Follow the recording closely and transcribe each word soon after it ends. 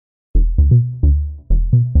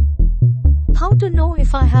to know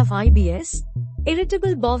if I have IBS?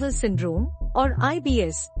 Irritable Bowel Syndrome, or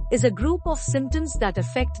IBS, is a group of symptoms that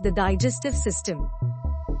affect the digestive system.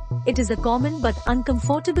 It is a common but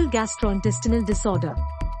uncomfortable gastrointestinal disorder.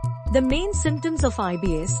 The main symptoms of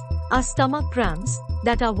IBS are stomach cramps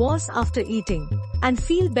that are worse after eating and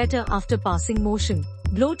feel better after passing motion,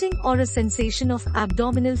 bloating or a sensation of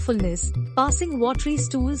abdominal fullness, passing watery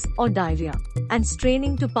stools or diarrhea, and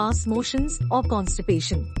straining to pass motions or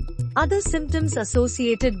constipation. Other symptoms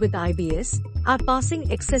associated with IBS are passing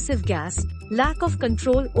excessive gas, lack of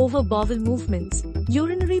control over bowel movements,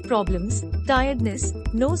 urinary problems, tiredness,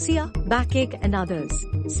 nausea, backache and others.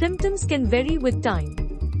 Symptoms can vary with time.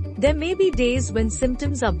 There may be days when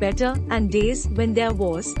symptoms are better and days when they are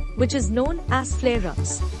worse, which is known as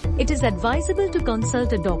flare-ups. It is advisable to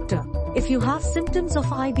consult a doctor if you have symptoms of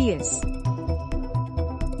IBS.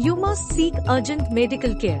 You must seek urgent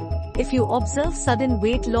medical care. If you observe sudden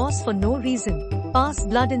weight loss for no reason, pass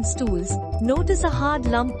blood in stools, notice a hard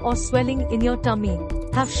lump or swelling in your tummy,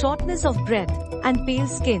 have shortness of breath, and pale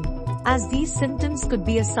skin, as these symptoms could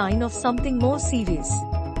be a sign of something more serious.